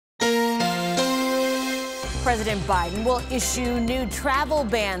President Biden will issue new travel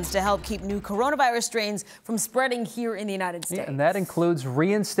bans to help keep new coronavirus strains from spreading here in the United States. And that includes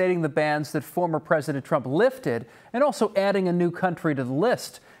reinstating the bans that former President Trump lifted and also adding a new country to the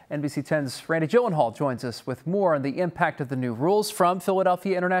list. NBC10's Randy Gyllenhaal joins us with more on the impact of the new rules from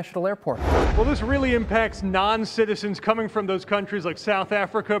Philadelphia International Airport. Well, this really impacts non-citizens coming from those countries like South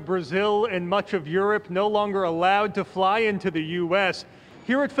Africa, Brazil, and much of Europe, no longer allowed to fly into the U.S.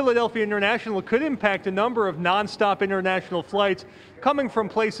 Here at Philadelphia International, it could impact a number of nonstop international flights coming from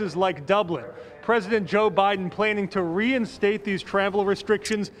places like Dublin. President Joe Biden planning to reinstate these travel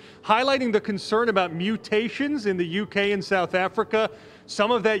restrictions, highlighting the concern about mutations in the UK and South Africa.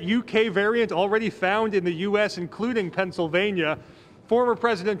 Some of that UK variant already found in the U.S., including Pennsylvania. Former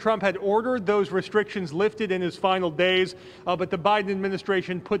President Trump had ordered those restrictions lifted in his final days, but the Biden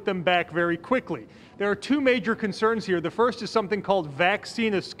administration put them back very quickly. There are two major concerns here. The first is something called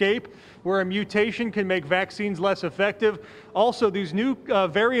vaccine escape, where a mutation can make vaccines less effective. Also, these new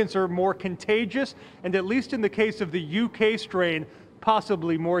variants are more contagious, and at least in the case of the UK strain,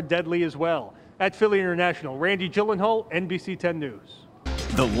 possibly more deadly as well. At Philly International, Randy Gyllenhaal, NBC10 News.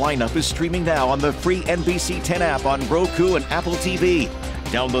 The lineup is streaming now on the free NBC10 app on Roku and Apple TV.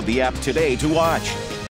 Download the app today to watch.